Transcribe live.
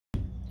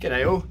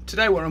G'day all,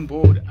 today we're on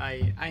board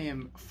a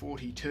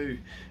EM22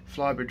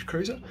 flybridge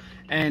cruiser,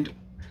 and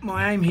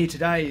my aim here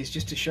today is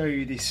just to show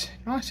you this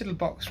nice little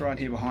box right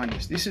here behind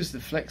us. This is the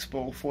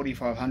Flexball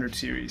 4500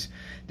 series.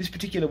 This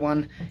particular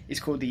one is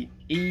called the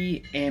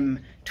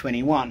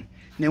EM21.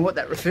 Now what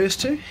that refers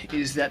to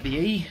is that the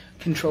E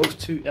controls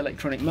two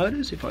electronic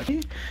motors. If I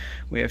here,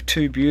 we have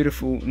two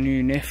beautiful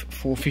new NEF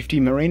 450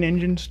 marine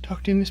engines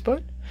tucked in this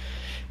boat.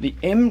 The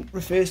M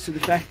refers to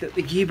the fact that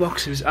the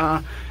gearboxes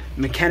are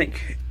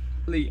mechanically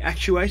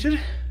actuated.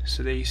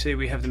 So there you see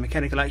we have the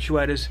mechanical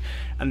actuators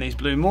and these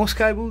blue Morse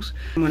cables.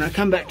 And when I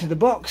come back to the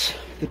box,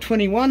 the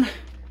 21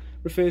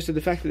 refers to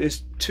the fact that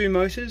there's two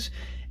motors,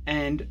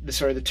 and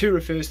the 2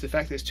 refers to the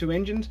fact there's two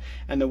engines,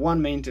 and the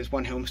 1 means there's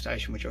one helm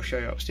station, which I'll show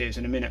you upstairs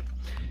in a minute.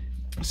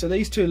 So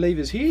these two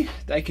levers here,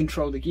 they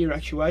control the gear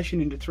actuation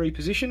into 3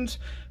 positions: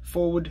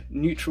 forward,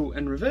 neutral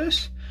and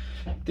reverse.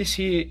 This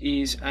here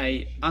is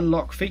a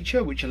unlock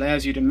feature which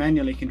allows you to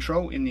manually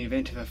control in the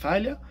event of a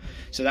failure,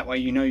 so that way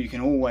you know you can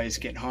always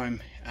get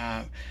home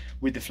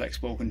with the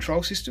Flexball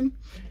control system.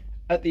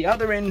 At the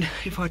other end,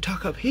 if I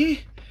tuck up here,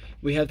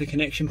 we have the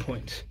connection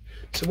points.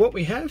 So what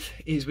we have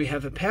is we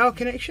have a power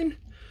connection,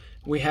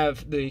 we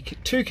have the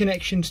 2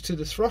 connections to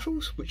the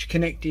throttles which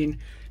connect in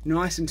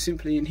nice and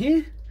simply in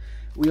here.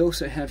 We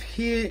also have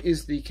here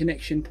is the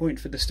connection point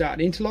for the start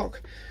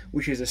interlock,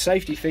 which is a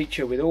safety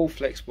feature with all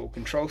Flexball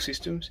control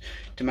systems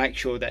to make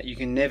sure that you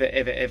can never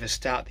ever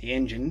start the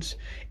engines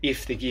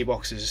if the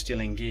gearboxes are still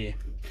in gear.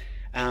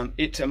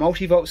 It's a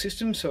multi-volt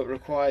system, so it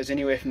requires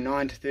anywhere from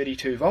 9 to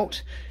 32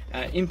 volt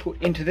input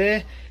into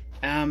there,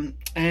 and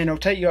I'll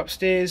take you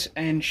upstairs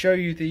and show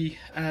you the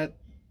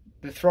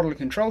throttle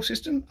control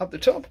system up the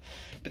top.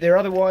 But they're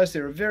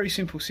a very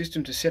simple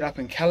system to set up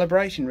and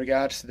calibrate in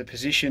regards to the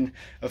position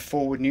of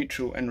forward,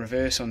 neutral and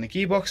reverse on the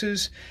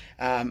gearboxes.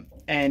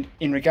 And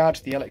in regards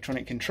to the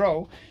electronic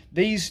control,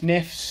 these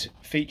NEFs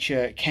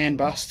feature CAN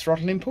bus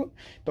throttle input,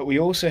 but we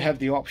also have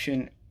the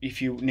option,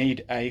 if you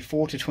need a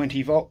 4 to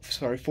 20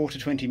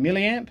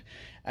 milliamp,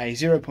 a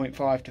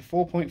 0.5 to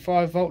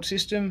 4.5 volt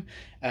system,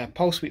 a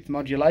pulse width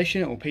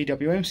modulation or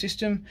PWM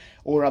system,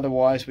 or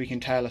otherwise we can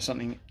tailor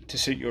something to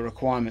suit your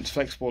requirements.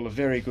 Flexball are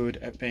very good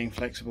at being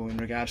flexible in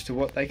regards to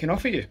what they can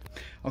offer you.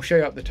 I'll show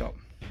you up the top.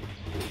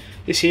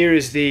 This here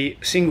is the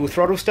single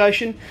throttle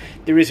station.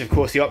 There is of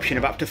course the option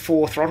of up to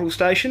 4 throttle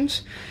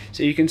stations.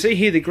 So you can see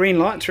here the green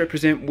lights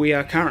represent we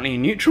are currently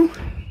in neutral.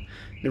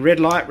 The red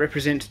light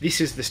represents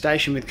this is the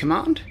station with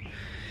command.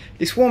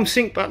 This warm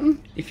sync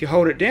button, if you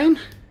hold it down,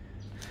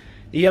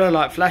 the yellow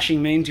light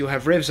flashing means you'll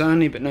have revs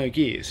only but no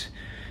gears.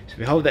 So if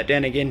we hold that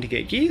down again to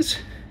get gears,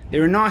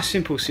 they're a nice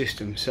simple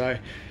system. So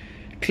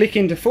click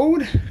into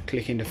forward,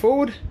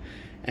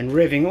 and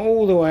revving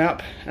all the way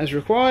up as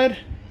required.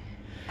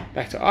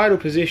 Back to idle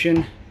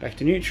position, back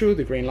to neutral,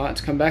 the green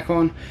lights come back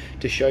on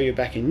to show you're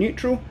back in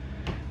neutral.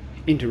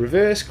 Into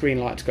reverse, green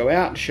lights go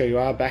out to show you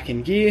are back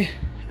in gear,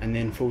 and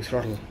then full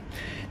throttle.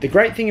 The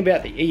great thing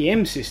about the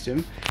EM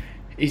system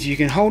is you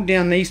can hold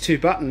down these 2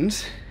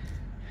 buttons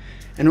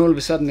and all of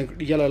a sudden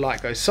the yellow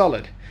light goes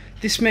solid.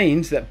 This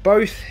means that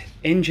both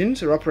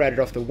engines are operated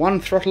off the 1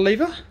 throttle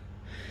lever,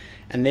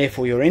 and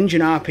therefore your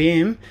engine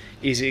RPM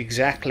is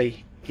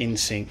exactly in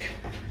sync.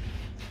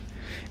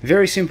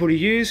 Very simple to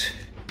use,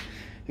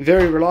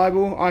 very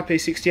reliable,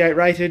 IP68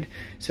 rated,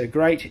 so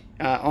great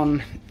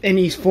on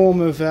any form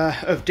of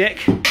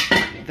deck.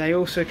 They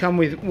also come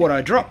with what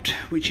I dropped,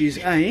 which is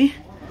a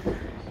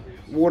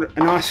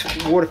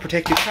nice water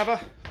protective cover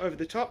over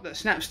the top that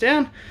snaps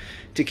down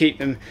to keep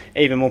them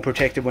even more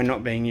protected when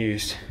not being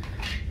used.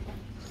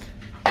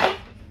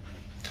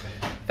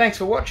 Thanks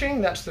for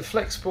watching. That's the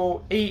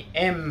Flexball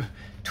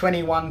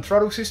EM21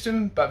 throttle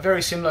system, but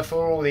very similar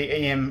for all the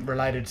EM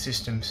related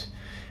systems.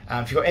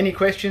 If you've got any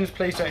questions,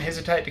 please don't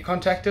hesitate to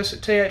contact us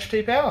at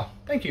THT Power.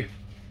 Thank you.